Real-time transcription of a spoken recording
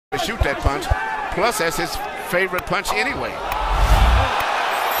to shoot that punch. Plus, that's his favorite punch anyway.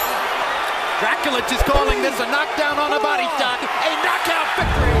 Drakulich is calling this a knockdown on a body shot, a knockout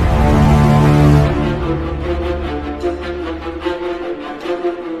victory.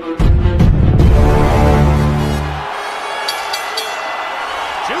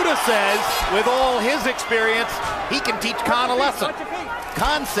 Judah says, with all his experience, he can teach Khan a lesson.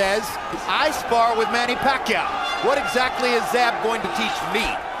 Khan says, I spar with Manny Pacquiao. What exactly is ZAB going to teach me?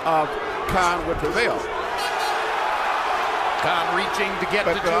 Khan would prevail. Khan reaching to get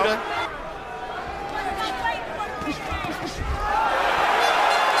to Judah.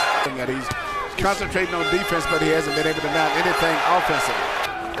 That he's concentrating on defense, but he hasn't been able to mount anything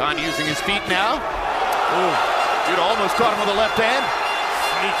offensively. Khan using his feet now. Ooh. Judah almost caught him with a left hand.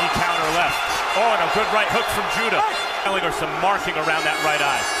 Sneaky counter left. Oh, and a good right hook from Judah. Or some marking around that right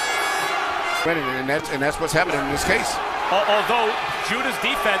eye. And that's what's happening in this case. Although Judah's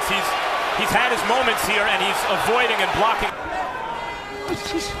defense, he's had his moments here, and he's avoiding and blocking.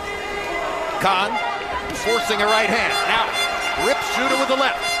 Khan forcing a right hand. Now rips Judah with the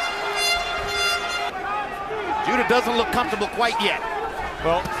left. Judah doesn't look comfortable quite yet.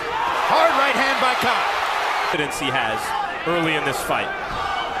 Well, hard right hand by Khan. Confidence he has early in this fight.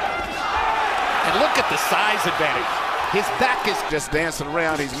 And look at the size advantage. His back is just dancing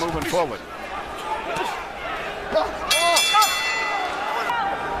around. He's moving forward.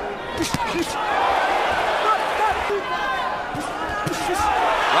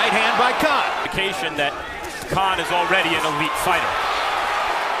 Right hand by Khan. Indication that Khan is already an elite fighter.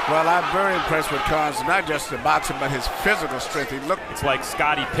 Well, I'm very impressed with Khan's, not just the boxing, but his physical strength. It's like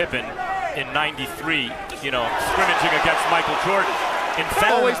Scottie Pippen in '93, scrimmaging against Michael Jordan.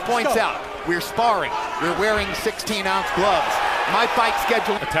 Always points out, we're sparring. We're wearing 16-ounce gloves. My fight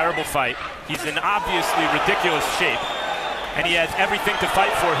schedule. A terrible fight. He's in obviously ridiculous shape, and he has everything to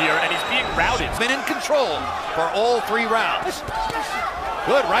fight for here, and he's being routed. Been in control for all 3 rounds.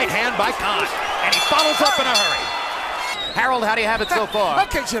 Good right hand by Khan, and he follows up in a hurry. Harold, how do you have it so far?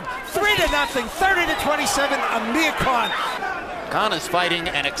 Okay, Jim. 3-0, 30-27, Amir Khan. Khan is fighting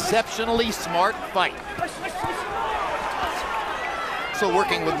an exceptionally smart fight. Also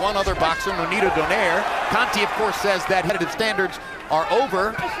working with one other boxer, Nonito Donaire. Conti, of course, says that competitive standards are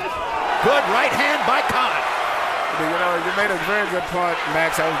over. Good right hand by Khan. You made a very good point,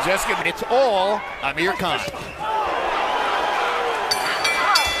 Max. I was just getting... It's all Amir Khan.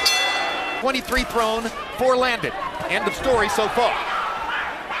 23 thrown, 4 landed. End of story so far.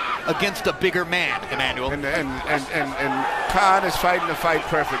 Against a bigger man, Emmanuel. And Khan is fighting the fight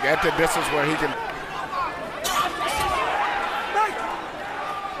perfect at the distance where he can...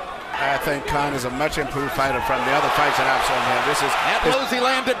 I think Khan is a much improved fighter from the other fights that I've shown him. That blows, he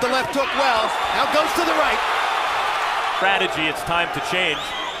landed the left hook well. Now goes to the right. Strategy, it's time to change.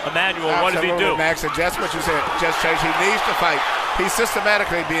 Emmanuel, what does he do? Max, and just what you said, just change. He needs to fight. He's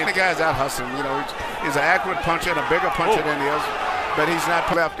systematically being the guy's out hustling. He's an accurate puncher and a bigger puncher than the others, but he's not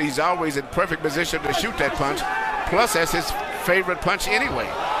left. He's always in perfect position to shoot that punch. Plus, that's his favorite punch anyway.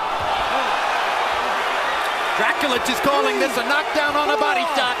 Drakulich is calling this a knockdown on a body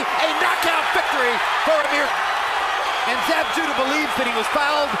shot, a knockout victory for Amir. And ZAB Judah believes that he was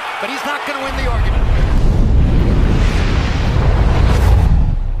fouled, but he's not going to win the argument.